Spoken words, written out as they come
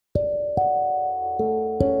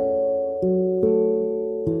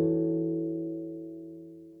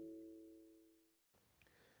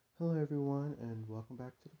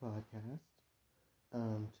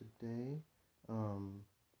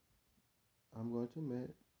I'm going to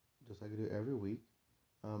admit, just like I do every week,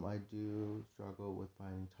 I do struggle with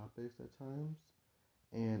finding topics at times,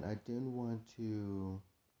 and I didn't want to,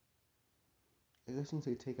 I guess you can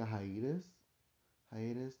say, take a hiatus,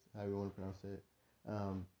 however you want to pronounce it,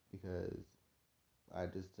 because I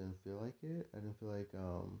just didn't feel like it. I didn't feel like, I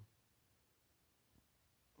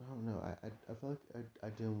don't know, I felt like I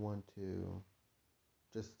didn't want to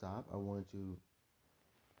just stop. I wanted to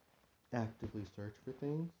actively search for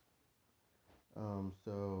things.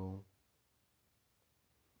 So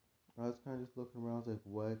I was kind of just looking around, I was like,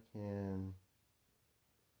 what can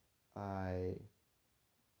I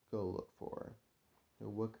go look for? You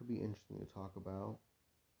know, what could be interesting to talk about?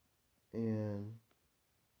 And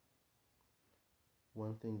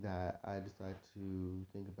one thing that I decided to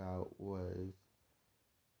think about was,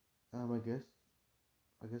 I guess,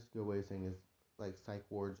 a good way of saying is like psych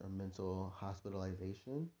wards or mental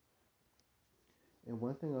hospitalization. And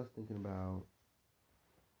one thing I was thinking about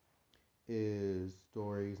is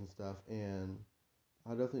stories and stuff. And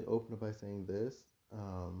I'll definitely open up by saying this.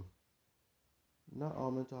 Um, Not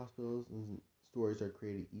all mental hospitals and stories are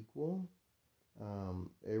created equal.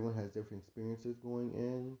 Everyone has different experiences going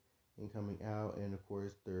in and coming out, and of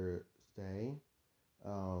course, their stay.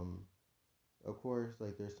 Um, of course,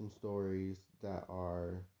 like there's some stories that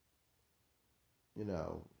are, you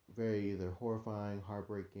know, very either horrifying,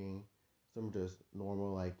 heartbreaking. Some are just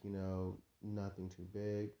normal, like, nothing too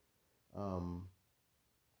big. Um,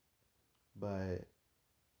 but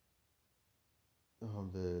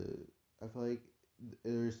the I feel like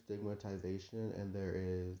there's stigmatization and there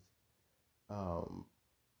is um,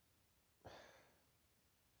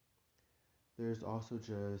 there's also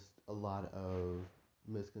just a lot of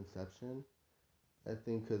misconception. I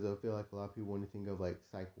think because I feel like a lot of people, when you think of like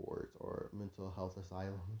psych wards or mental health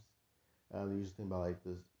asylums, you just think about like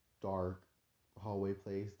this dark hallway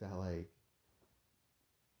place that like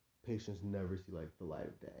patients never see like the light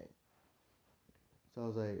of day. So I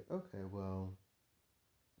was like, okay, well,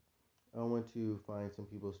 I want to find some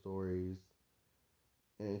people's stories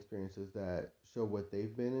and experiences that show what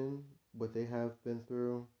they've been in, what they have been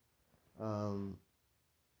through, um,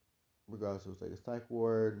 regardless if it's like a psych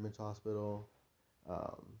ward, mental hospital,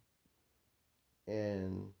 um,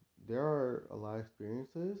 and there are a lot of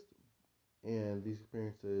experiences, and these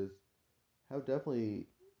experiences have definitely,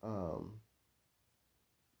 um,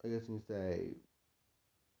 I guess you can say,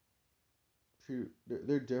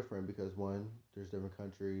 they're different because one, there's different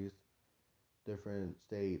countries, different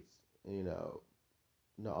states, you know,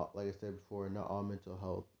 not like I said before, not all mental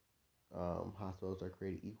health hospitals are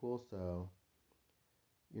created equal, so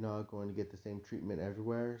you're not going to get the same treatment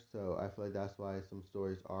everywhere. So I feel like that's why some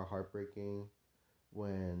stories are heartbreaking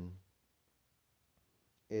when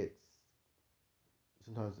it's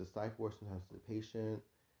sometimes the psych ward, sometimes the patient,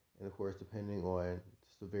 and of course, depending on the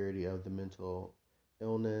severity of the mental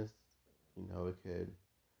illness, it could,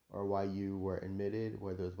 or why you were admitted,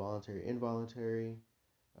 whether it's voluntary, involuntary,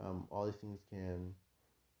 all these things can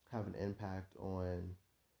have an impact on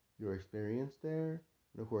your experience there,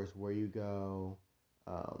 and of course, where you go,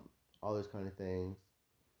 um, all those kind of things.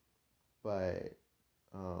 But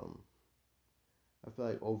um, I feel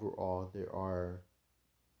like overall there are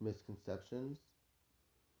misconceptions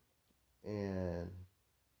and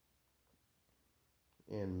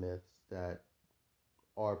myths that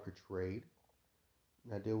are portrayed.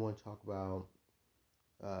 And I did want to talk about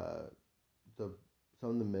uh, the some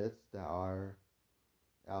of the myths that are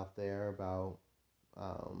out there about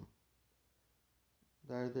um,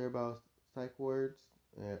 psych wards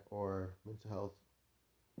or mental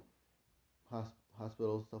health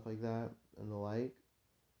hospitals, stuff like that, and the like.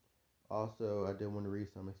 Also, I did want to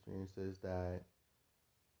read some experiences that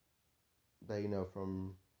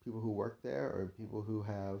from people who work there or people who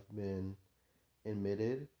have been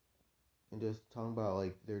admitted, and just talking about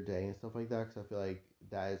like their day and stuff like that, because I feel like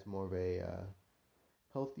that is more of a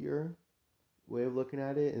healthier way of looking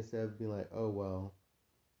at it instead of being like, oh well,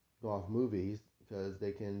 go off movies, because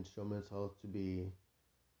they can show mental health to be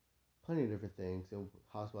plenty of different things. And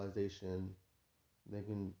hospitalization,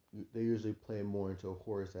 they usually play more into a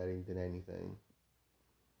horror setting than anything.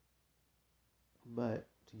 But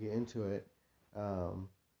to get into it, um,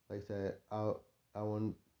 like I said, I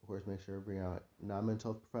want, of course, make sure to bring out not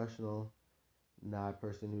mental health professional, not a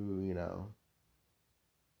person who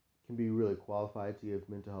can be really qualified to give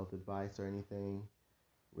mental health advice or anything,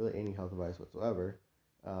 really any health advice whatsoever.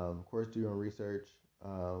 Of course, do your own research.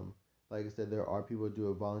 Um, like I said, there are people who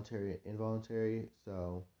do it voluntary and involuntary,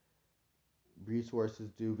 so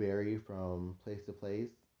resources do vary from place to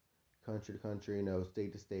place, country to country,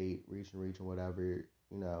 state to state, region to region, whatever.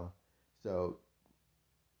 So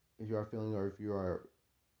if you are feeling, or if you are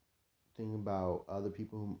thinking about other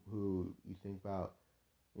people who you think about,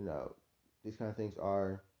 you know, these kind of things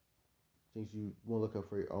are things you want to look up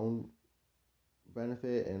for your own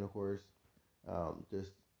benefit, and of course,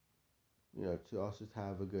 just to also just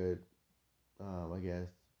have a good, I guess,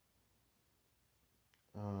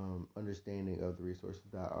 understanding of the resources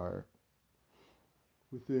that are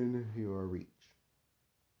within your reach.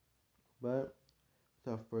 But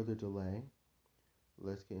without further delay,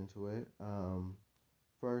 let's get into it.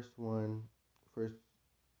 First one, first,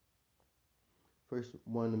 first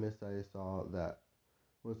one, the myth that I saw that.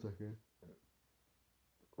 1 second.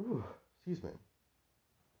 Ooh, excuse me.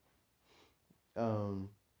 Um,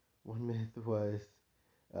 One myth was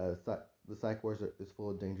the psych ward is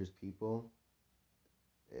full of dangerous people.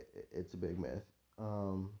 It's a big myth.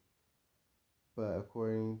 Um, but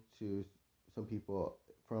according to some people,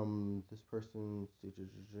 from this person,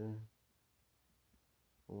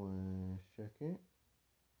 1 second.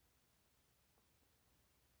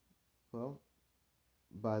 Well,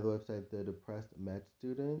 by the website, the Depressed Med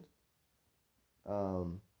Student.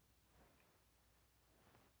 Um,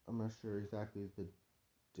 I'm not sure exactly the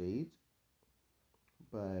date,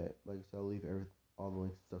 but like I said, I'll leave all the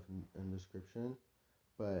links and stuff in the description.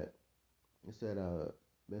 But it said,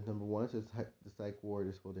 myth number one says the psych ward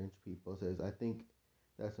is full of dangerous people. It says, I think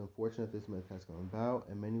that's unfortunate this myth has come about.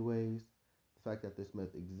 In many ways, the fact that this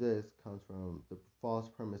myth exists comes from the false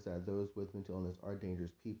premise that those with mental illness are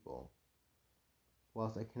dangerous people.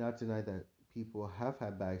 Whilst I cannot deny that people have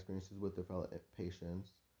had bad experiences with their fellow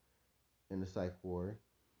patients in the psychiatric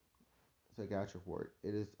ward,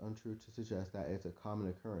 it is untrue to suggest that it's a common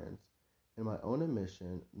occurrence. In my own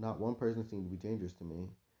admission, not one person seemed to be dangerous to me.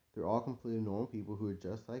 They're all completely normal people who are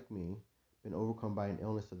just like me, been overcome by an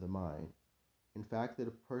illness of the mind. In fact, the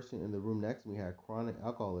person in the room next to me had chronic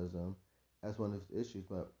alcoholism as one of his issues,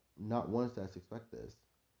 but not once did I suspect this.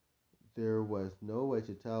 There was no way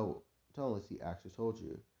to tell unless he actually told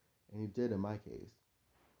you, and he did in my case.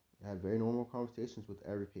 I had very normal conversations with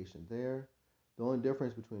every patient there. The only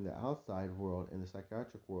difference between the outside world and the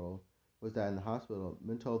psychiatric world was that in the hospital,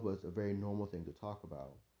 mental health was a very normal thing to talk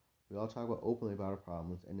about. We all talk about openly about our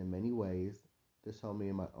problems, and in many ways, this helped me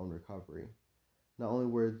in my own recovery. Not only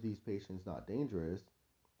were these patients not dangerous,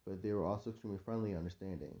 but they were also extremely friendly and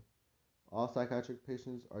understanding. All psychiatric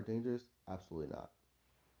patients are dangerous? Absolutely not.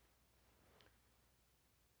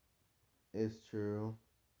 It's true,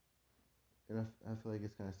 and I feel like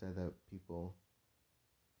it's kind of sad that people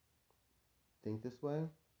think this way.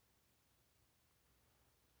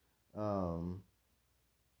 Um,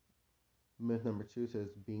 Myth number two says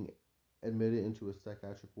being admitted into a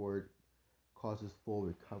psychiatric ward causes full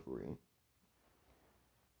recovery.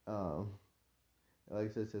 Um, like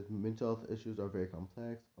I said, it says mental health issues are very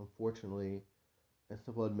complex. Unfortunately, a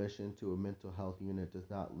simple admission to a mental health unit does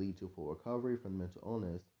not lead to full recovery from mental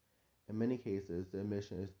illness. In many cases, the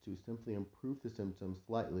admission is to simply improve the symptoms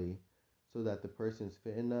slightly so that the person is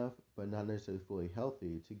fit enough, but not necessarily fully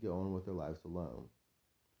healthy, to get on with their lives alone.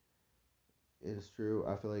 It is true.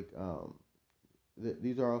 I feel like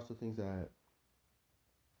these are also things that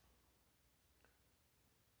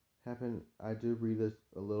happen. I did read this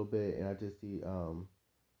a little bit, and I did see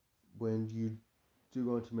when you do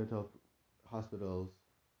go into mental health hospitals,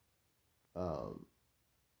 um,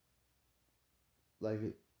 like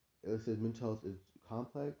it says mental health is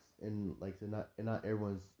complex, and like not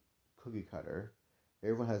everyone's cookie cutter.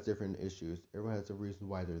 Everyone has different issues. Everyone has a reason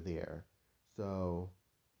why they're there. So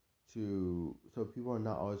so people are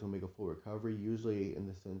not always gonna make a full recovery. Usually, in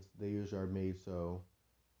the sense they usually are made so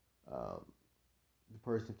um, the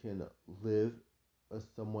person can live a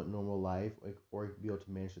somewhat normal life, like, or be able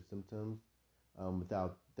to manage the symptoms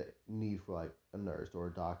without the need for like a nurse or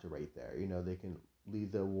a doctor right there. They can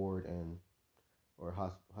leave the ward and or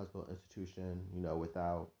hospital institution,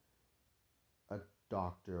 without a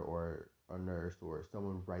doctor or a nurse or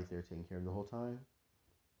someone right there taking care of them the whole time.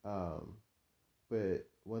 Um, but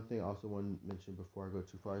one thing I also want to mention before I go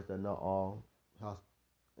too far is that not all hospital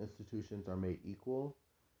institutions are made equal,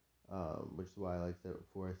 which is why, like I said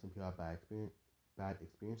before, some people have bad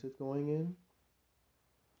experiences going in.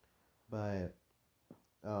 But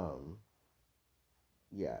um,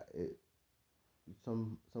 yeah,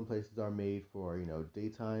 some places are made for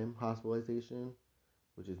daytime hospitalization,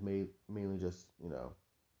 which is made mainly just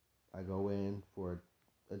I go in for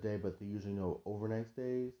a day, but they usually no overnight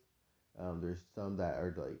stays. There's some that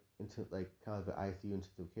are like kind of an ICU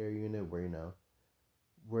intensive care unit where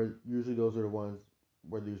where usually those are the ones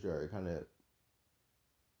where these are kind of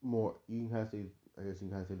more, you can kind of say, I guess you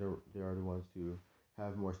can kind of say they are the ones who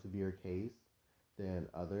have more severe case than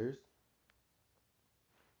others.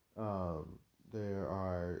 Um, there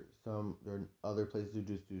are other places who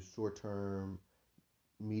just do short term,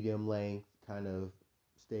 medium length kind of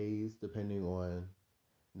stays, depending on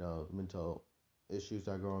mental issues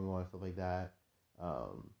that are going on, stuff like that.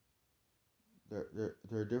 Um, there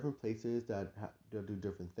are different places that do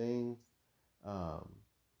different things. Um,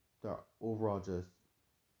 they're overall just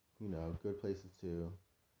good places to.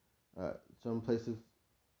 Some places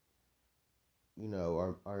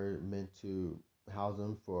are meant to house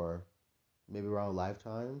them for maybe around a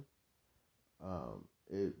lifetime.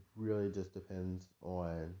 It really just depends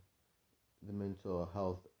on the mental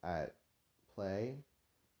health at play,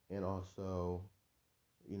 and also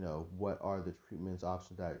what are the treatments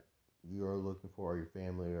options that you're looking for, or your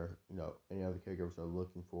family, or any other caregivers are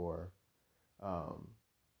looking for, um,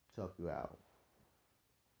 to help you out.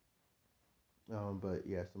 But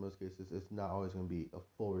yes, in most cases, it's not always going to be a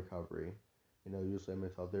full recovery. Usually in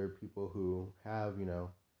mental health, there are people who have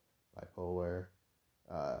bipolar,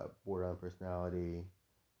 borderline personality,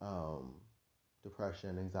 um,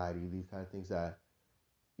 depression, anxiety, these kind of things that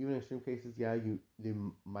even in extreme cases, yeah, they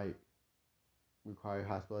might require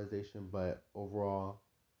hospitalization, but overall,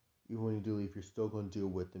 even when you do leave, you're still going to deal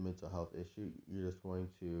with the mental health issue. You're just going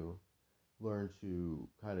to learn to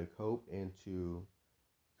kind of cope and to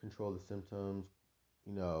control the symptoms,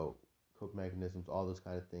 you know, cope mechanisms, all those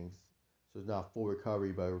kind of things. So it's not full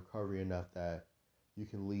recovery, but recovery enough that you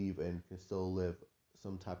can leave and can still live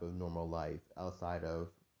some type of normal life outside of,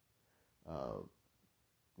 um,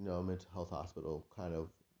 a mental health hospital kind of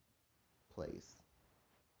place.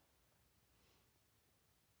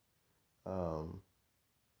 Um,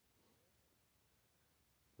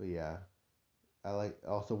 but yeah, I like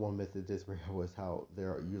also one myth that Disney was how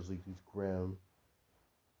there are usually these grim,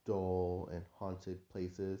 dull, and haunted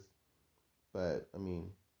places. But I mean,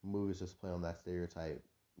 movies just play on that stereotype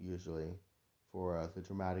usually for the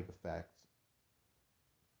dramatic effects.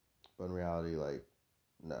 But in reality, like,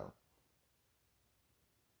 no.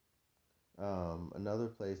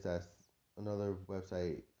 Another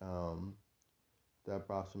website that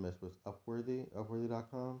brought some was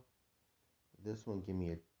Upworthy.com. This one gave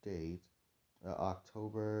me a date,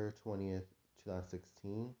 October 20th,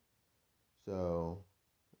 2016. So,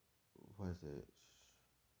 was it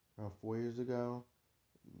around 4 years ago?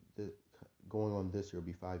 This, Going on this year will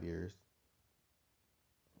be 5 years.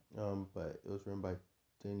 But it was written by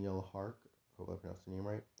Danielle Hark. Hope I pronounced the name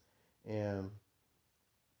right. And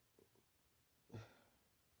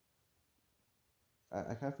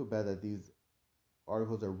I kind of feel bad that these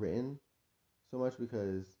articles are written so much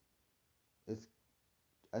because it's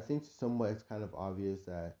I think somewhat it's kind of obvious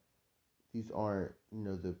that these aren't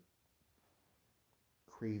the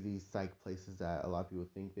crazy psych places that a lot of people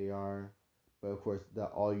think they are. But of course,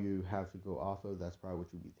 that all you have to go off of, that's probably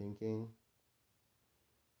what you'd be thinking.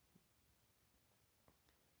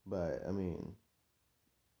 But I mean,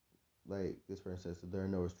 like this person says, so there are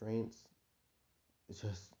no restraints. It's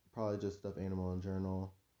just probably just stuffed animal in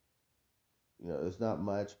journal. It's not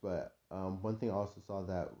much, but one thing I also saw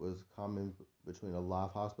that was common between a lot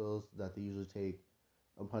of hospitals that they usually take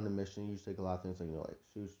upon admission. You usually take a lot of things like like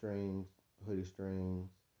shoestrings, hoodie strings,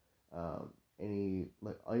 um, any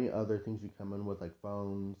other things you come in with like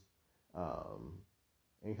phones, um,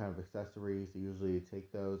 any kind of accessories. They usually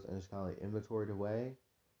take those and it's kind of like inventoried away.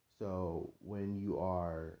 So when you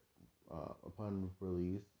are upon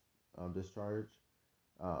release, discharge,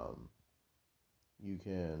 um, you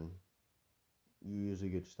can you usually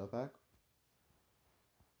get your stuff back.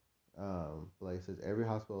 But like I said, every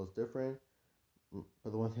hospital is different.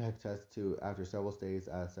 But the one thing I can attest to after several stays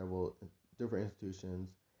at several different institutions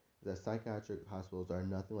is that psychiatric hospitals are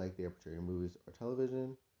nothing like they are portrayed in movies or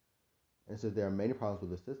television. And so there are many problems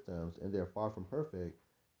with the systems, and they're far from perfect.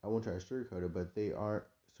 I won't try to sugarcoat it, but they aren't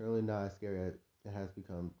certainly not as scary as it has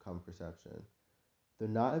become common perception. They're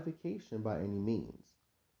not a vacation by any means,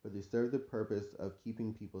 but they serve the purpose of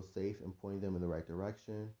keeping people safe and pointing them in the right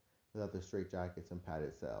direction without the straitjackets and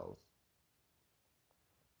padded cells.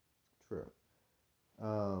 True.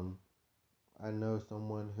 Um, I know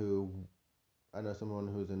someone who I know someone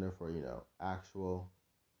who's in there for actual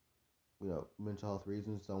mental health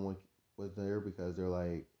reasons. Someone was there because they're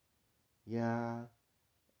like, yeah,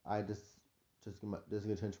 I just get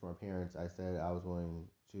attention from my parents. I said I was willing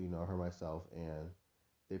to hurt myself, and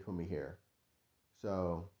they put me here.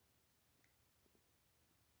 So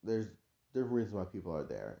there's different reasons why people are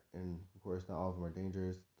there, and of course not all of them are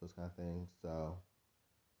dangerous. Those kind of things. So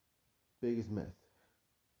biggest myth.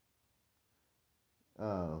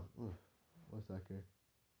 Um, one second.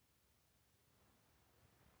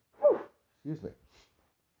 Excuse me.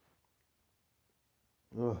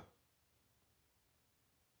 Ugh.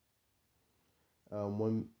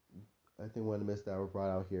 One, I think one of the myths that were brought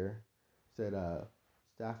out here said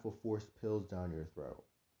staff will force pills down your throat.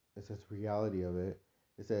 It says the reality of it.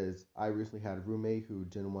 It says I recently had a roommate who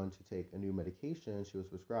didn't want to take a new medication she was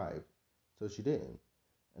prescribed, so she didn't.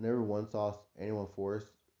 I never once saw anyone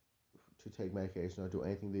forced to take medication or do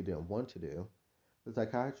anything they didn't want to do. The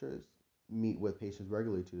psychiatrists meet with patients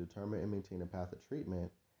regularly to determine and maintain a path of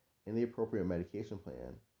treatment and the appropriate medication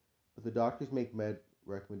plan. But the doctors make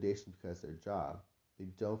recommendations because it's their job. They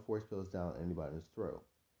don't force pills down anybody's throat.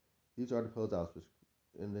 These are the pills I was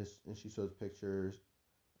in this, and she shows pictures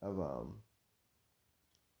of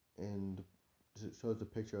and shows a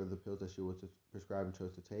picture of the pills that she was prescribed and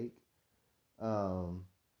chose to take. Um,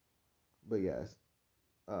 but yes,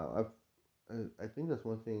 I think that's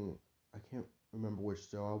one thing. I can't remember which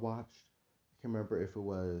show I watched. I can't remember if it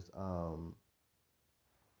was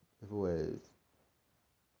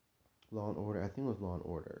Law and Order. I think it was Law and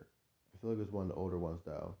Order. I feel like it was one of the older ones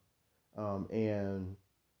though. And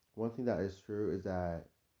one thing that is true is that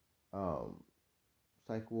um,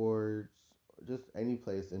 psych wards, just any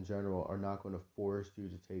place in general, are not going to force you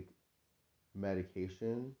to take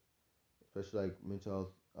medication, especially like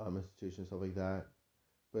mental health institutions, stuff like that.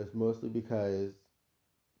 But it's mostly because,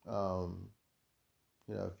 um,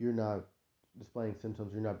 if you're not displaying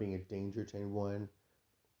symptoms, you're not being a danger to anyone,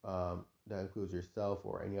 that includes yourself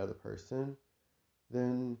or any other person,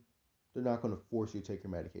 then they're not going to force you to take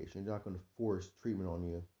your medication. They're not going to force treatment on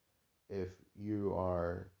you if you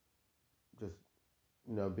are just,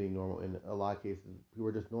 being normal. In a lot of cases, people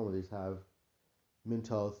are just normal. They just have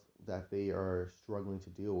mental health that they are struggling to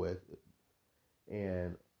deal with.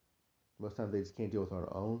 And most times they just can't deal with it on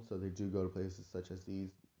their own. So they do go to places such as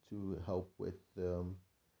these to help with their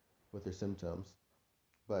symptoms.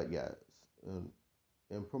 But yes, in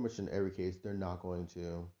pretty much in every case, they're not going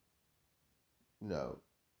to,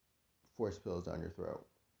 force pills down your throat.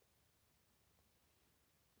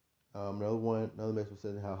 Another myth was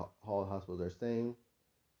saying how all hospitals are same.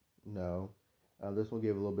 No. This one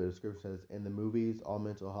gave a little bit of description. Says in the movies, all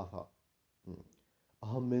mental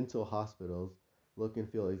hospitals look and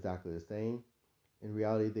feel exactly the same. In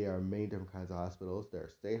reality, there are many different kinds of hospitals. There are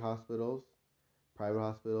state hospitals, private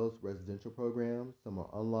hospitals, residential programs. Some are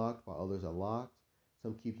unlocked while others are locked.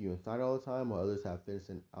 Some keep you inside all the time while others have fenced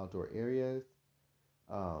in outdoor areas.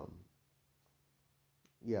 Um,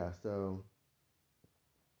 yeah, so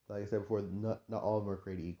like I said before, not all of them are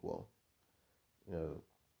created equal. You know,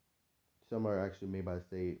 some are actually made by the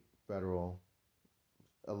state, federal.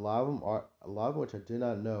 A lot of them which I did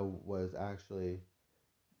not know was actually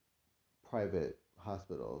private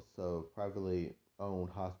hospitals, so privately owned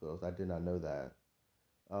hospitals. I did not know that.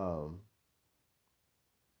 Um,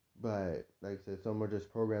 but like I said, some are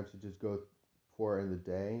just programs to just go for in the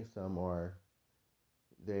day. Some are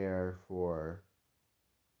there for,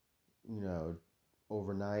 you know,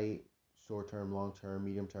 overnight, short term, long term,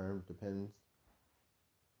 medium term, depends.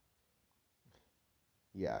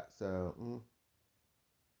 Yeah, so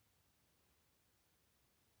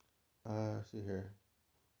see here.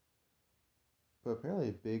 But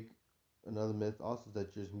apparently, another myth also is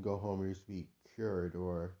that you just can go home and you just be cured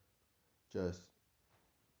or just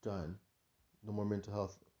done. No more mental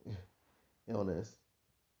health illness.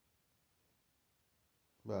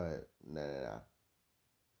 But nah.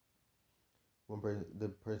 The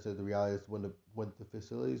person said the reality is what the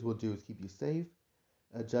facilities will do is keep you safe,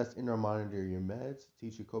 adjust and or monitor your meds,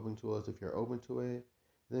 teach you coping tools if you're open to it,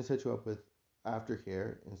 then set you up with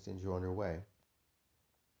aftercare and send you on your way.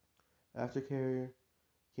 Aftercare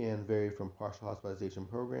can vary from partial hospitalization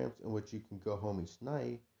programs in which you can go home each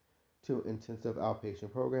night to intensive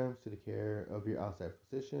outpatient programs to the care of your outside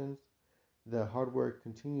physicians. The hard work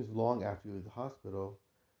continues long after you leave the hospital.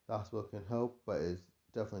 The hospital can help, but it's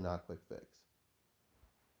definitely not a quick fix.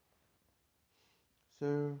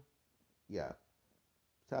 So, yeah,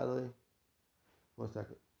 sadly, one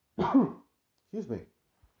second. Excuse me.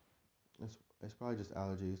 It's probably just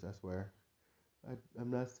allergies, I swear. I'm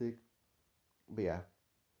not sick. But yeah,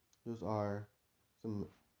 those are some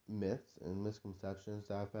myths and misconceptions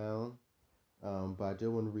that I found. But I did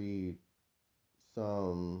want to read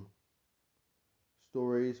some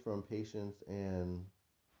stories from patients and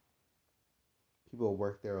people who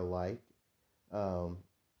work there alike, um,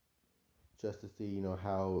 just to see,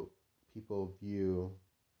 how people view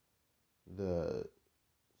the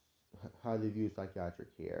how they view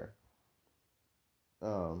psychiatric care.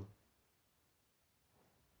 Um,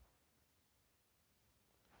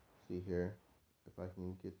 see here if I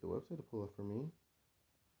can get the website to pull up for me.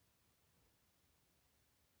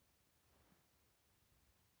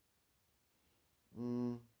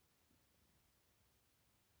 Mm,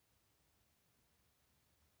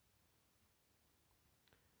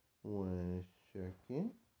 1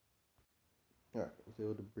 second. Alright, I was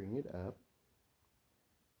able to bring it up.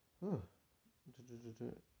 Oh,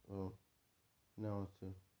 oh no,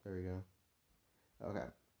 there we go. Okay,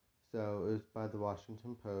 so it was by the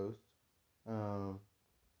Washington Post. Um,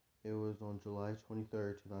 it was on July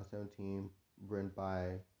 23rd, 2017, written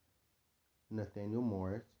by Nathaniel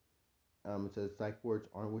Morris. It says, psych wards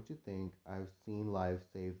aren't what you think. I've seen lives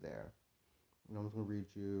saved there. And I'm just going to read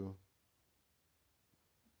you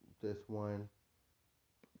this one.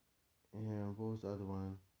 And what was the other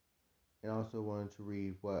one? And I also wanted to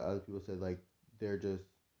read what other people said, like, they're just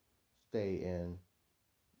stay in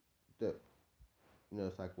the,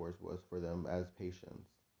 psych wards was for them as patients.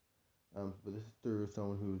 But this is through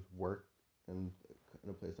someone who's worked in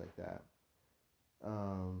a place like that.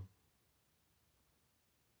 Um,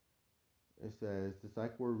 It says the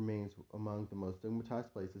psych ward remains among the most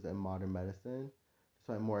stigmatized places in modern medicine.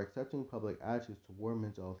 Despite more accepting public attitudes toward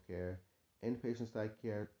mental health care, inpatient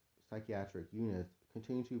psychiatric units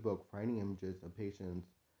continue to evoke frightening images of patients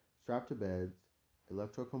strapped to beds,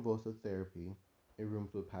 electroconvulsive therapy, in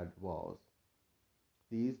rooms with padded walls.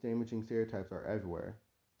 These damaging stereotypes are everywhere.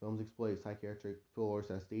 Films exploit psychiatric floors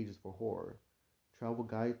as stages for horror. Travel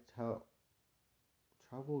guides tout,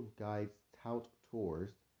 travel guides tout tours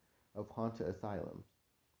of haunted asylums.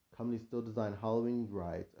 Companies still design Halloween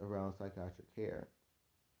rides around psychiatric care.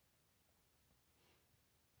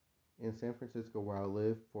 In San Francisco, where I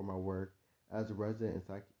live for my work as a resident in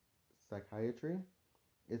psychiatry,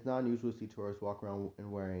 it's not unusual to see tourists walk around and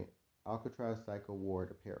wearing Alcatraz Psycho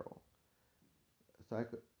Ward apparel.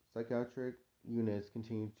 Psychiatric units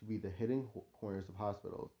continue to be the hidden corners of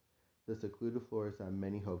hospitals, the secluded floors that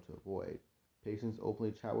many hope to avoid. Patients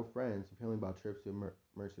openly chat with friends, feeling about trips to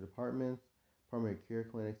emergency departments, primary care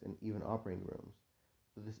clinics, and even operating rooms.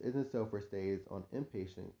 But this isn't so for stays on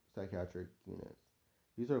inpatient psychiatric units.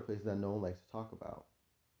 These are the places that no one likes to talk about.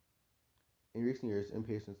 In recent years,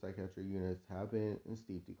 inpatient psychiatric units have been in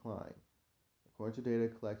steep decline. According to data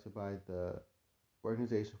collected by the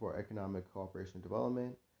Organization for Economic Cooperation and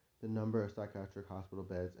Development, the number of psychiatric hospital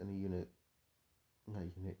beds in the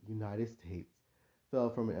United States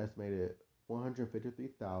fell from an estimated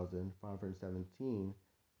 153,517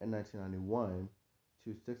 in 1991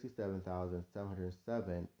 to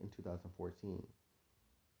 67,707 in 2014.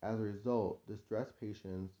 As a result, distressed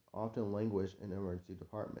patients often languish in emergency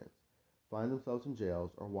departments, find themselves in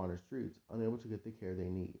jails, or wander streets, unable to get the care they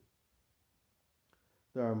need.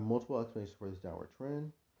 There are multiple explanations for this downward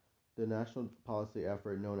trend. The national policy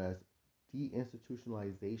effort known as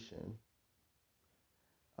deinstitutionalization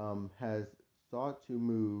has sought to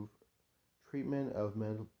move treatment of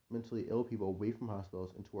mentally ill people away from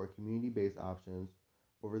hospitals and toward community-based options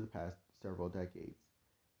over the past several decades.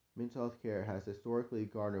 Mental health care has historically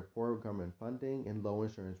garnered poor government funding and low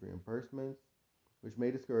insurance reimbursements, which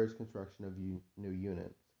may discourage construction of new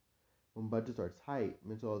units. When budgets are tight,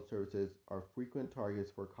 mental health services are frequent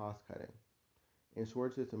targets for cost cutting, and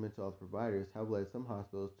shortages of mental health providers have led some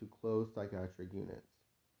hospitals to close psychiatric units.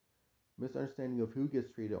 Misunderstanding of who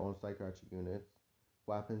gets treated on psychiatric units,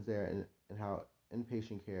 what happens there, and how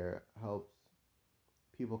inpatient care helps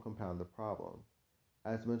people compound the problem.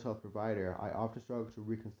 As a mental health provider, I often struggle to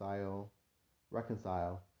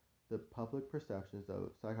reconcile the public perceptions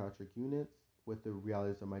of psychiatric units with the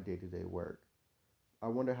realities of my day-to-day work. I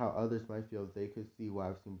wonder how others might feel if they could see what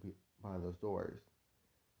I've seen behind those doors.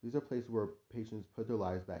 These are places where patients put their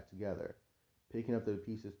lives back together, picking up the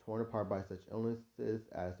pieces torn apart by such illnesses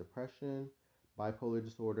as depression, bipolar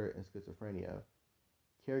disorder, and schizophrenia.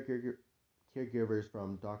 Caregivers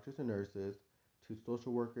from doctors and nurses to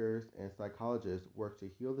social workers and psychologists work to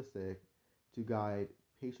heal the sick, to guide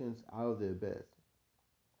patients out of the abyss.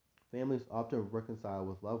 Families often reconcile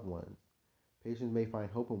with loved ones. Patients may find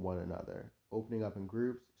hope in one another, opening up in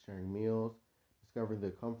groups, sharing meals, discovering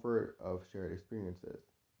the comfort of shared experiences.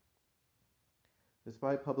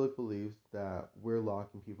 Despite public beliefs that we're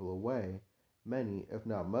locking people away, many, if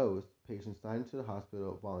not most, patients sign into the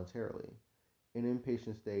hospital voluntarily, and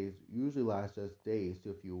inpatient stays usually last just days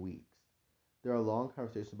to a few weeks. There are long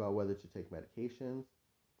conversations about whether to take medications.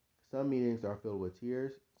 Some meetings are filled with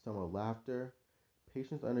tears, some with laughter.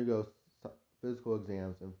 Patients undergo physical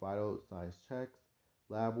exams and vital signs checks,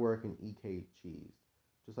 lab work, and EKGs,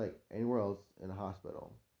 just like anywhere else in a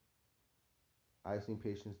hospital. I've seen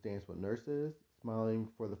patients dance with nurses, smiling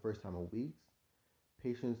for the first time in weeks.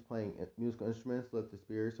 Patients playing musical instruments lift the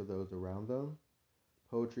spirits of those around them.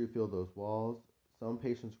 Poetry fills those walls. Some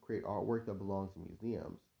patients create artwork that belongs in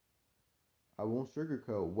museums. I won't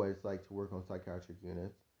sugarcoat what it's like to work on psychiatric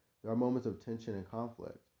units. There are moments of tension and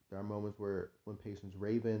conflict. There are moments when patients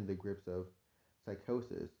rave in the grips of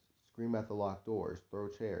psychosis, scream at the locked doors, throw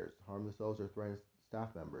chairs, harm themselves, or threaten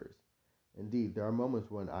staff members. Indeed, there are moments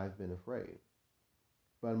when I've been afraid.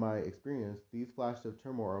 But in my experience, these flashes of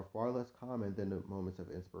turmoil are far less common than the moments of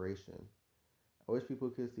inspiration. I wish people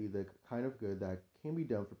could see the kind of good that can be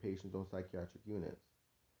done for patients on psychiatric units.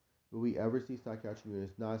 Will we ever see psychiatric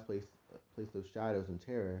units not as places of shadows and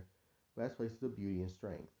terror, but as places of beauty and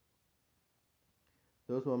strength?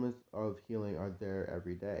 Those moments of healing are there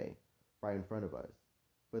every day, right in front of us,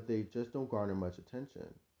 but they just don't garner much attention.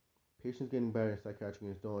 Patients getting better in psychiatric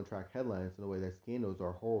units don't attract headlines in the way that scandals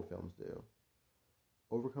or horror films do.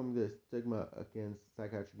 Overcoming the stigma against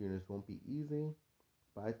psychiatric units won't be easy,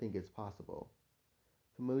 but I think it's possible.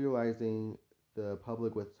 Familiarizing the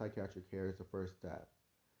public with psychiatric care is the first step.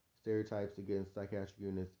 Stereotypes against psychiatric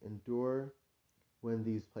units endure when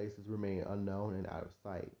these places remain unknown and out of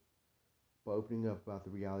sight. By opening up about the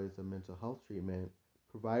realities of mental health treatment,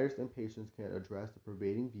 providers and patients can address the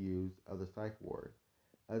pervading views of the psych ward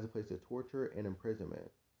as a place of torture and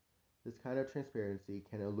imprisonment. This kind of transparency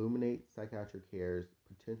can illuminate psychiatric care's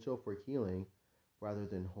potential for healing rather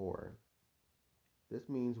than horror. This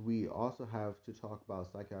means we also have to talk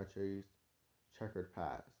about psychiatry's checkered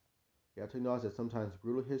past. We have to acknowledge that sometimes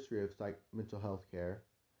brutal history of mental health care,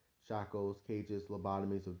 shackles, cages,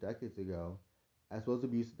 lobotomies of decades ago, as well as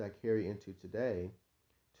abuses that carry into today,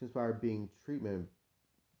 to inspire being treatment,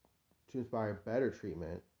 to inspire better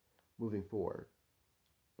treatment moving forward.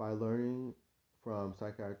 By learning from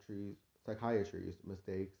psychiatry's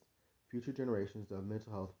mistakes, future generations of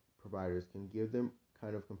mental health providers can give them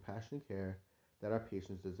kind of compassionate care that our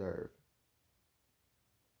patients deserve.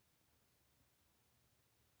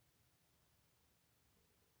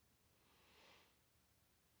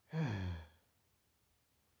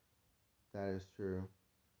 That is true.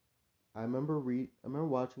 I remember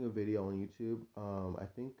watching a video on YouTube. I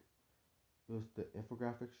think it was the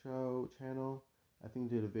Infographic Show channel. I think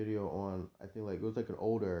did a video on, I think like it was like an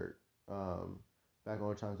older um back in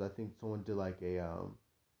older times. I think someone did like a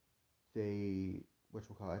they what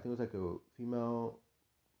you call it? I think it was like a female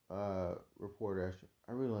reporter.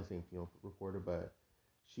 I really like saying female reporter, but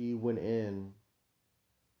she went in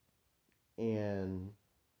and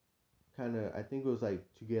kind of, I think it was like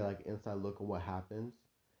to get like inside look at what happens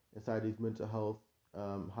inside these mental health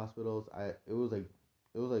hospitals. It was like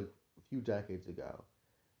a few decades ago,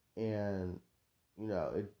 and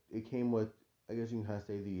it came with, I guess you can kind of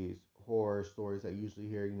say, these horror stories that you usually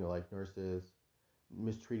hear. Like nurses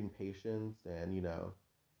mistreating patients, and a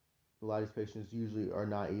lot of these patients usually are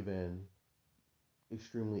not even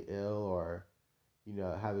extremely ill or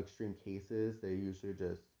have extreme cases. They usually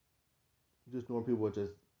just normal people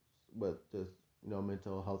with just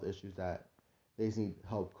mental health issues that they just need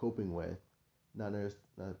help coping with. Not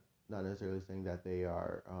not not necessarily saying that they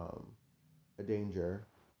are a danger,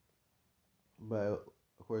 but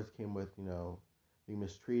of course it came with being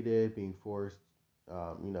mistreated, being forced,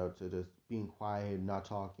 to just being quiet, not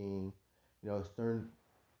talking. Certain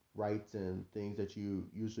rights and things that you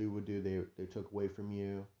usually would do, they took away from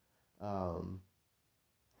you. Um,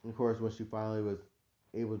 and of course, when she finally was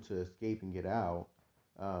able to escape and get out,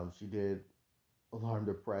 she did alarm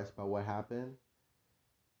the press by what happened,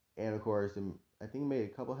 and of course, I think it made a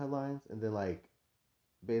couple headlines, and then like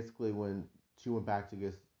basically when she went back to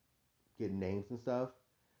get names and stuff,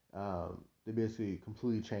 they basically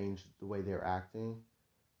completely changed the way they're acting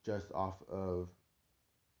just off of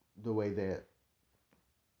the way that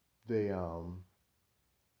they off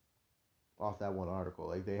that one article.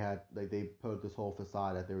 Like they put this whole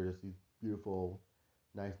facade that they were just these beautiful,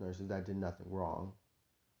 nice nurses that did nothing wrong.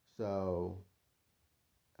 So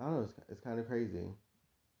I don't know. It's kind of crazy.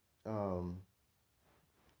 Um,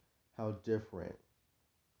 how different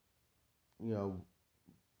you know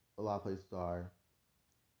a lot of places are.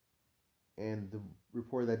 And the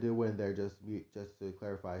reporter that did win there, just to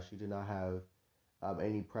clarify, she did not have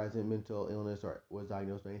any present mental illness or was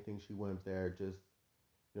diagnosed with anything. She went there just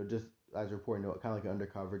as a reporter, kind of like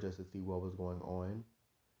undercover, just to see what was going on.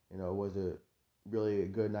 Was it really a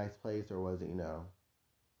good, nice place, or was it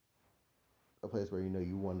a place where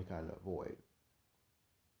you want to kind of avoid?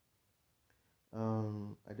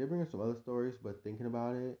 I did bring up some other stories, but thinking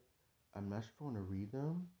about it, I'm not sure if I want to read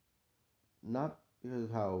them. Not because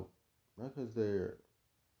how, not because they're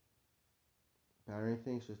bad or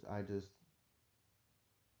anything. It's just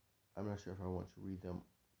I'm not sure if I want to read them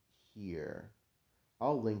here.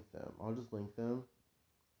 I'll link them. I'll just link them.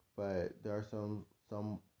 But there are some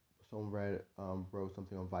read wrote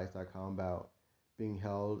something on Vice.com about being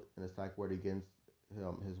held in a psych ward against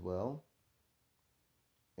his will,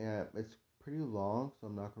 and it's pretty long, so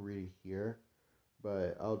I'm not gonna read it here.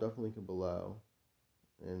 But I'll definitely link it below.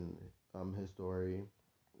 and his story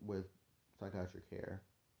with psychiatric care.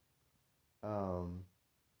 Um,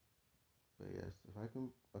 but yes, if I can,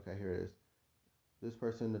 okay, here it is. This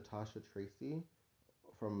person, Natasha Tracy,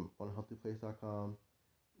 from unhealthyplace.com,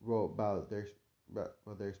 wrote about their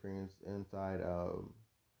experience inside of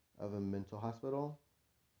a mental hospital,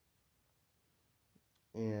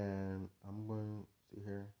 and I'm going to see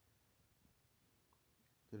here.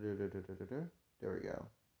 There we go.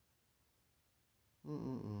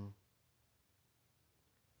 Mm-mm-mm.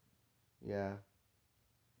 Yeah,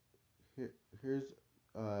 here, here's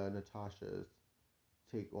Natasha's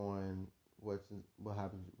take on what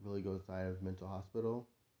happens really goes inside of a mental hospital.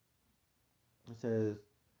 It says,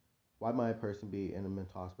 why might a person be in a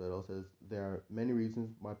mental hospital? It says there are many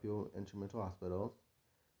reasons why people enter mental hospitals.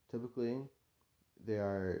 Typically, they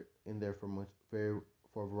are in there for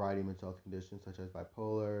a variety of mental health conditions such as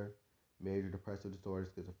bipolar, major depressive disorder,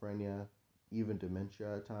 schizophrenia, even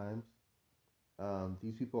dementia at times.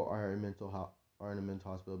 These people are in a mental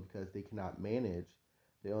hospital because they cannot manage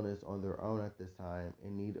the illness on their own at this time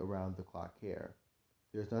and need around the clock care.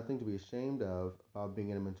 There's nothing to be ashamed of about being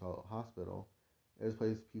in a mental hospital. It is a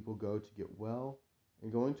place people go to get well,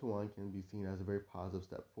 and going to one can be seen as a very positive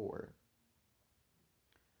step forward.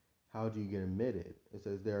 How do you get admitted? It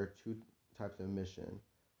says there are two types of admission: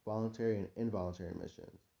 voluntary and involuntary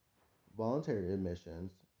admissions. Voluntary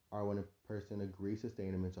admissions are when a person agrees to stay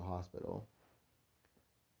in a mental hospital.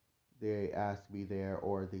 They ask to be there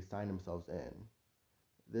or they sign themselves in.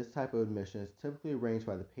 This type of admission is typically arranged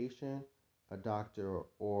by the patient, a doctor,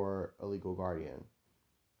 or a legal guardian.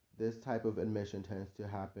 This type of admission tends to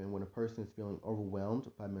happen when a person is feeling overwhelmed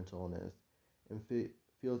by mental illness and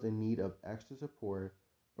feels in need of extra support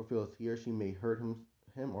or feels he or she may hurt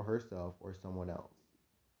him or herself or someone else.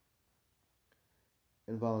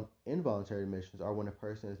 Involuntary admissions are when a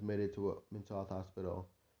person is admitted to a mental health hospital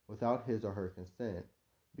without his or her consent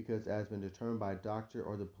because it has been determined by a doctor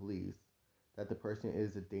or the police that the person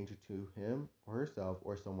is a danger to him or herself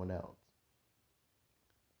or someone else.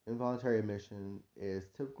 Involuntary admission is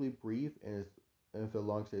typically brief and if the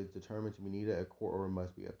long stay is determined to be needed, a court order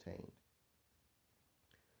must be obtained.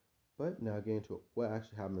 But now getting to what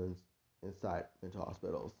actually happens inside mental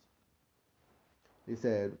hospitals. They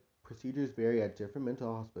said procedures vary at different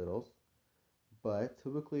mental hospitals, but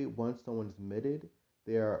typically once someone is admitted,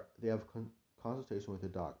 they have consultation with a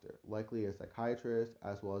doctor, likely a psychiatrist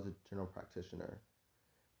as well as a general practitioner.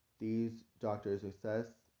 These doctors assess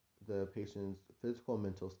the patient's physical and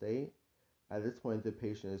mental state. At this point, the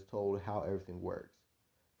patient is told how everything works.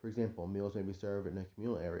 For example, meals may be served in a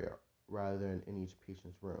communal area rather than in each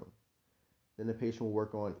patient's room. Then the patient will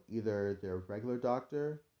work on either their regular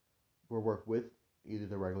doctor or work with either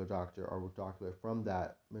the regular doctor or a doctor from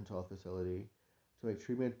that mental health facility to make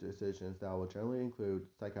treatment decisions that will generally include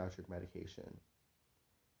psychiatric medication.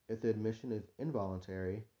 If the admission is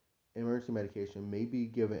involuntary, emergency medication may be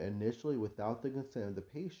given initially without the consent of the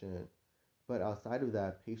patient, but outside of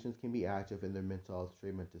that, patients can be active in their mental health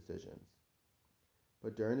treatment decisions.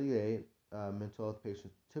 But during the day, mental health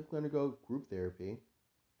patients typically undergo group therapy.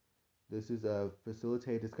 This is a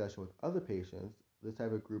facilitated discussion with other patients. This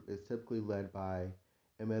type of group is typically led by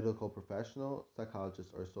a medical professional,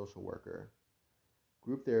 psychologist, or social worker.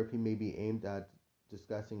 Group therapy may be aimed at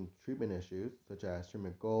discussing treatment issues such as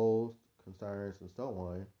treatment goals, concerns, and so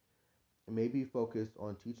on. It may be focused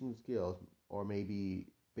on teaching skills or may be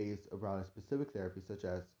based around a specific therapy such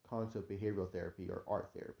as cognitive behavioral therapy or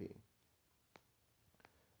art therapy.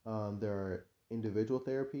 There are individual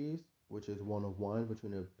therapies, which is one-on-one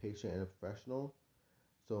between a patient and a professional.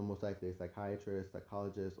 So most likely a psychiatrist,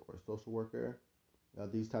 psychologist, or social worker.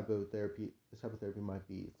 This type of therapy might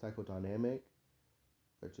be psychodynamic,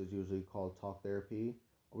 which is usually called talk therapy,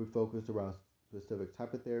 or we focus around specific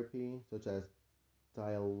type of therapy, such as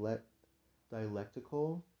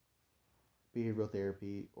dialectical behavioral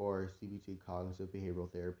therapy or CBT, cognitive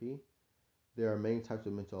behavioral therapy. There are many types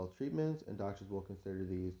of mental health treatments, and doctors will consider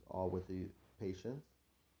these all with the patients.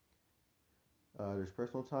 There's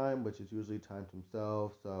personal time, which is usually time to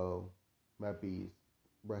himself, so might be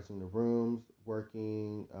resting in the rooms,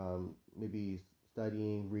 working, maybe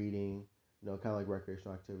studying, reading, kind of like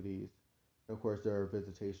recreational activities. And of course, there are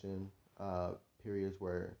visitation periods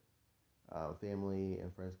where family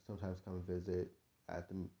and friends sometimes come and visit at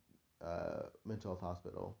the mental health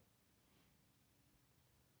hospital.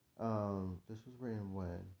 This was written when?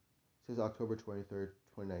 It says October 23rd,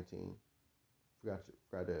 2019.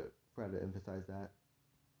 Forgot to emphasize that.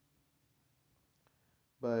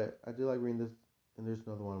 But I do like reading this, and there's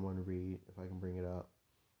another one I want to read if I can bring it up.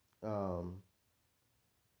 Um,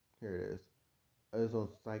 Here it is. It's on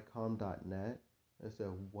psychom.net. as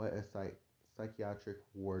to what a psychiatric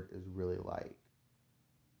ward is really like.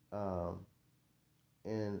 Um,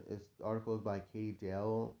 and the article is by Katie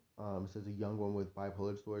Dale. It says a young woman with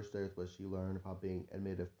bipolar disorder shares what she learned about being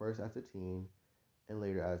admitted first as a teen and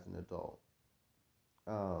later as an adult.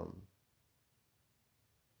 Um,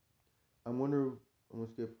 I'm wondering, I'm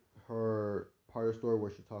gonna skip her part of the story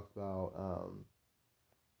where she talks about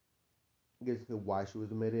basically why she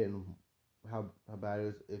was admitted and how bad it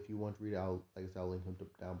is. If you want to read it, like I said, I'll link him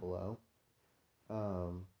down below.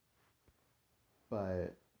 Um,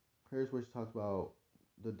 but here's where she talks about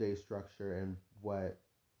the day structure and what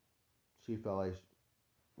she felt like,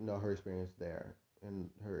 her experience there and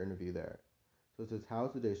her interview there. So it says,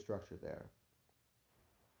 how's the day structured there?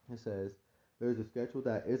 It says, there's a schedule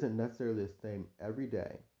that isn't necessarily the same every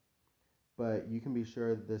day, but you can be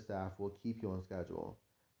sure the staff will keep you on schedule.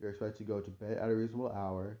 You're expected to go to bed at a reasonable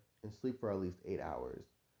hour and sleep for at least 8 hours.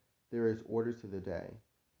 There is order to the day.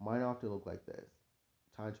 Mine often look like this.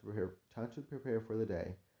 Time to prepare for the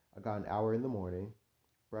day. I got an hour in the morning,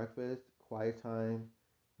 breakfast, quiet time,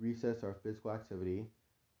 recess or physical activity,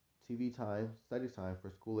 TV time, study time for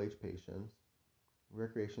school age patients,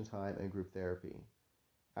 recreation time, and group therapy.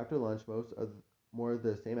 After lunch, more of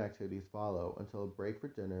the same activities follow until a break for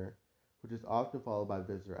dinner, which is often followed by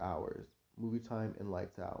visitor hours, movie time, and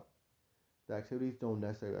lights out. The activities don't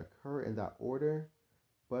necessarily occur in that order,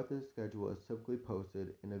 but the schedule is typically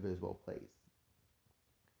posted in a visible place.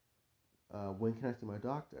 When can I see my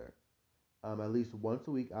doctor? At least once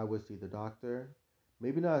a week, I would see the doctor.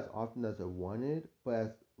 Maybe not as often as I wanted,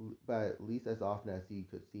 but at least as often as he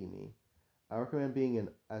could see me. I recommend being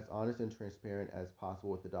as honest and transparent as possible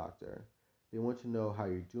with the doctor. They want to know how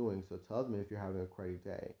you're doing, so tell them if you're having a cruddy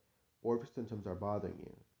day or if your symptoms are bothering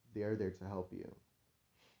you. They are there to help you.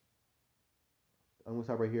 I'm going to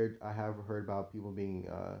stop right here. I have heard about people being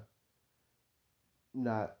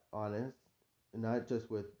not honest, not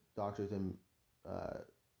just with doctors and uh,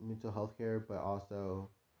 mental health care, but also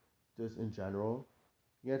just in general.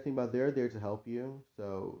 You gotta think about they're there to help you,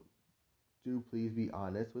 so do please be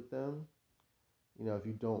honest with them. If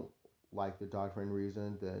you don't like the doctor for any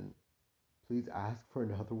reason, then please ask for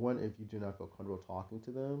another one if you do not feel comfortable talking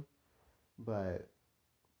to them. But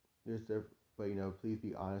there's there, but please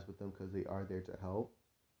be honest with them because they are there to help.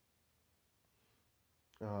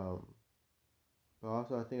 Um, but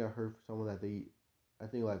also, I think I heard from someone that I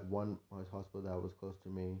think like one hospital that was close to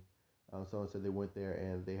me, someone said they went there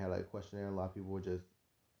and they had like a questionnaire, and a lot of people would just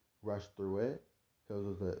rush through it because it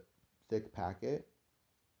was a thick packet.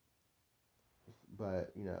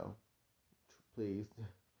 But please,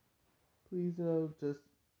 please,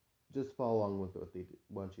 just follow along with what they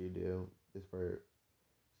want you to do. Is for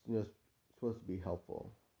supposed to be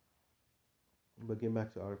helpful. But getting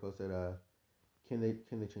back to the article, it said, can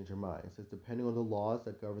they change their mind? It says depending on the laws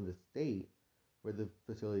that govern the state where the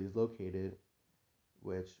facility is located,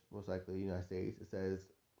 which most likely the United States, it says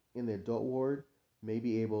in the adult ward may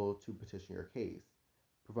be able to petition your case,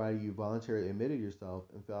 provided you voluntarily admitted yourself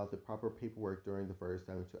and fill out the proper paperwork during the first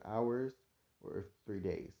 72 hours or 3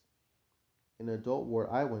 days. In an adult ward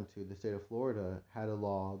I went to, the state of Florida had a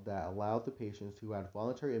law that allowed the patients who had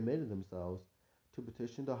voluntarily admitted themselves to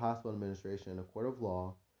petition the hospital administration in a court of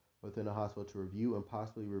law within a hospital to review and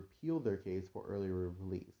possibly repeal their case for earlier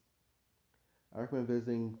release. I recommend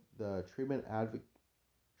visiting the Treatment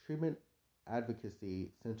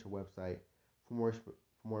Advocacy Center website for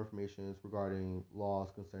more information regarding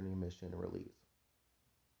laws concerning admission and release.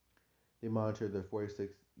 They monitor the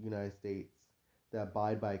 46 United States that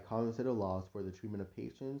abide by a common set of laws for the treatment of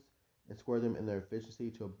patients and score them in their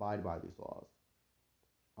efficiency to abide by these laws.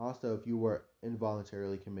 Also, if you were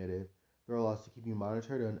involuntarily committed, there are laws to keep you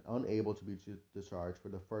monitored and unable to be discharged for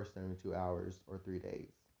the first 72 hours or 3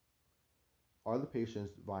 days. Are the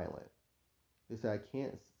patients violent? They said, I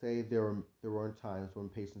can't say there weren't times when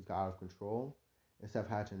patients got out of control and staff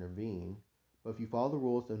had to intervene, but if you follow the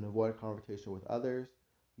rules and avoid confrontation with others,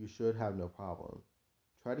 you should have no problem.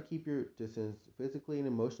 Try to keep your distance physically and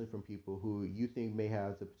emotionally from people who you think may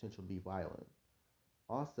have the potential to be violent.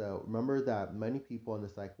 Also, remember that many people in the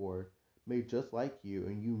psych ward may just like you,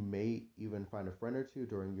 and you may even find a friend or two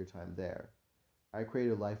during your time there. I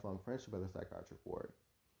created a lifelong friendship at the psychiatric ward.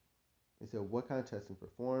 They said, what kind of testing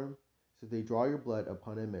perform? So they draw your blood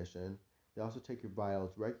upon admission. They also take your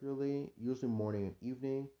vitals regularly, usually morning and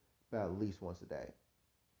evening, but at least once a day.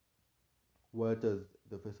 What does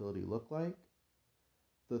the facility look like?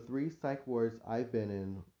 The 3 psych wards I've been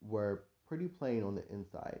in were pretty plain on the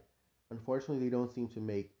inside. Unfortunately, they don't seem to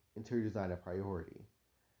make interior design a priority.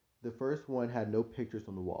 The first one had no pictures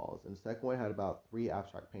on the walls, and the second one had about 3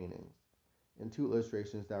 abstract paintings. and two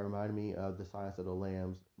illustrations that reminded me of the Silence of the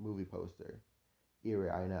Lambs movie poster. Eerie,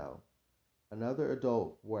 I know. Another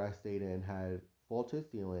adult where I stayed in had vaulted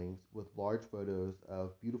ceilings with large photos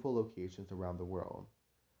of beautiful locations around the world.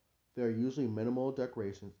 There are usually minimal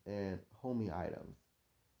decorations and homey items.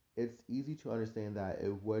 It's easy to understand that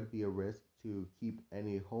it would be a risk to keep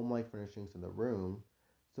any home like furnishings in the room,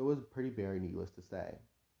 so it was pretty bare, needless to say.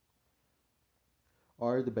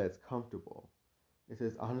 Are the beds comfortable? It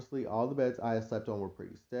says, honestly, all the beds I slept on were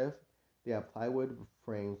pretty stiff. They have plywood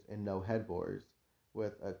frames and no headboards,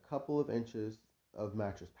 with a couple of inches of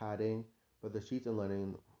mattress padding, but the sheets and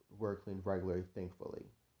linen were cleaned regularly, thankfully.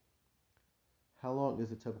 How long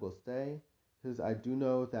is a typical stay? Because I do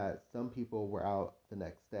know that some people were out the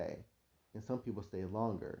next day, and some people stay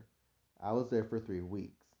longer. I was there for 3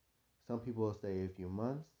 weeks. Some people stay a few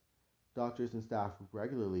months. Doctors and staff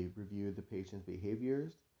regularly review the patient's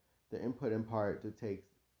behaviors. The input in part dictates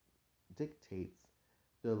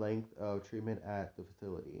the length of treatment at the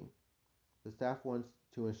facility. The staff wants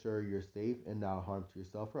to ensure you're safe and not harm to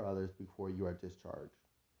yourself or others before you are discharged.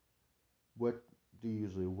 What do you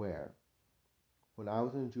usually wear? When I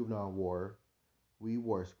was in juvenile ward, we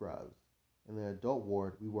wore scrubs. In the adult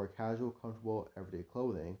ward, we wore casual, comfortable, everyday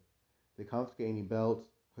clothing. They confiscate any belts,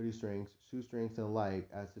 hoodie strings, shoestrings, and the like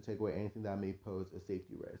as to take away anything that may pose a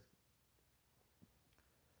safety risk.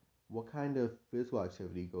 What kind of physical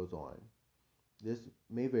activity goes on? This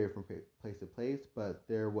may vary from place to place, but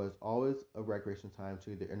there was always a recreation time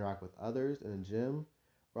to either interact with others in a gym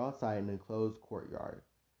or outside in an enclosed courtyard.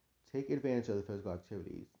 Take advantage of the physical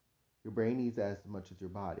activities. Your brain needs it as much as your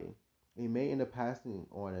body. And you may end up passing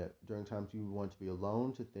on it during times you want to be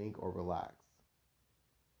alone to think or relax.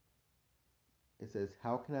 It says,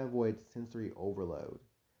 how can I avoid sensory overload?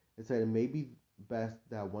 It said it may be best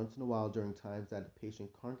that once in a while during times that the patient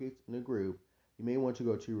congregates in a group, you may want to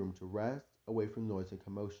go to your room to rest, away from noise and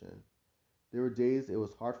commotion. There were days it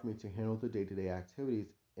was hard for me to handle the day-to-day activities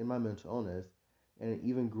in my mental illness, and an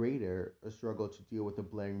even greater a struggle to deal with a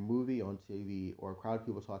blaring movie on TV or a crowd of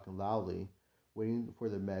people talking loudly, waiting for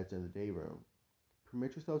the meds in the day room.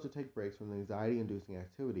 Permit yourself to take breaks from the anxiety-inducing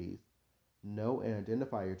activities, know and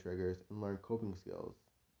identify your triggers, and learn coping skills.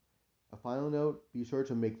 A final note, be sure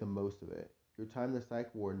to make the most of it. Your time in the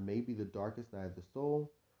psych ward may be the darkest night of the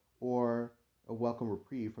soul, or a welcome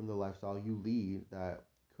reprieve from the lifestyle you lead that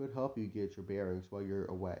could help you get your bearings while you're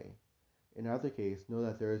away. In either case, know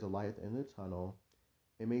that there is a light at the end of the tunnel.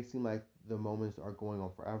 It may seem like the moments are going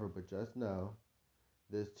on forever, but just know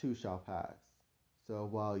this too shall pass. So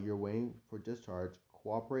while you're waiting for discharge,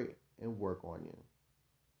 cooperate and work on you.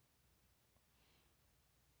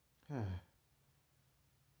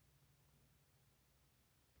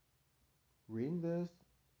 Reading this,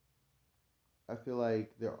 I feel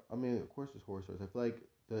like I mean, of course, there's horror stories. I feel like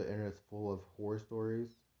the internet's full of horror stories.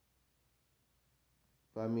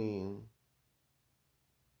 But I mean,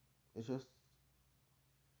 it's just,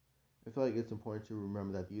 I feel like it's important to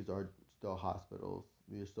remember that these are still hospitals.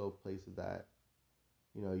 These are still places that,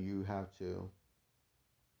 you have to,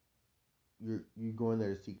 you go in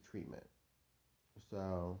there to seek treatment.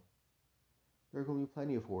 So, there are going to be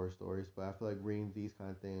plenty of horror stories, but I feel like reading these kind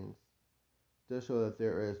of things does show that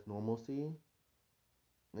there is normalcy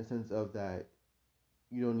in the sense of that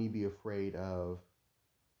you don't need to be afraid of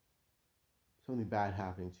something bad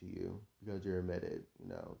happening to you because you're admitted.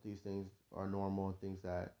 These things are normal and things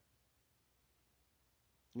that,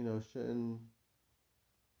 shouldn't,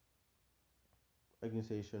 I can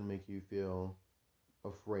say, shouldn't make you feel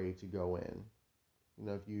afraid to go in.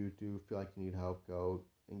 If you do feel like you need help, go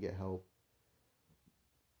and get help.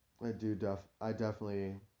 I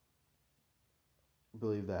definitely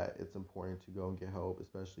believe that it's important to go and get help,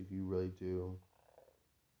 especially if you really do,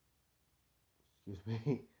 excuse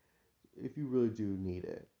me, if you really do need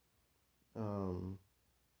it. Um,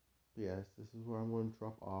 yes, this is where I'm going to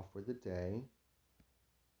drop off for the day.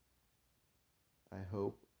 I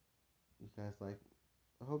hope you guys like.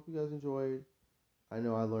 I hope you guys enjoyed. I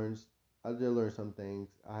know I did learn some things.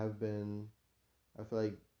 I feel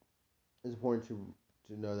like it's important to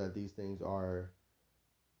know that these things are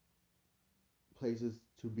places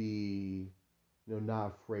to be,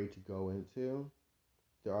 not afraid to go into.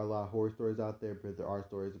 There are a lot of horror stories out there, but there are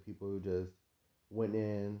stories of people who just went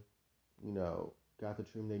in, got the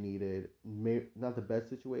treatment they needed. Not the best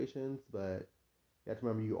situations, but you have to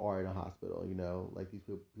remember you are in a hospital. Like these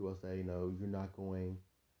people say, you're not going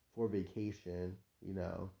for vacation.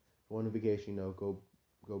 Going on vacation, go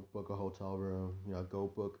book a hotel room. Go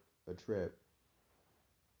book a trip.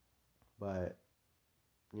 But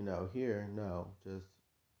here, no, just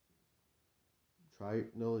try.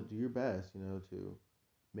 No, do your best. To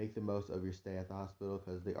make the most of your stay at the hospital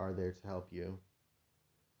because they are there to help you.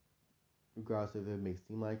 Regardless if it may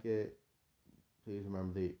seem like it, please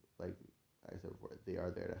remember like I said before, they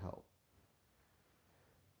are there to help.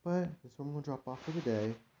 But that's where I'm gonna drop off for the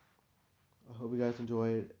day. I hope you guys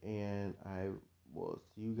enjoyed, and I will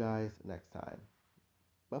see you guys next time.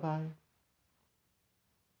 Bye bye.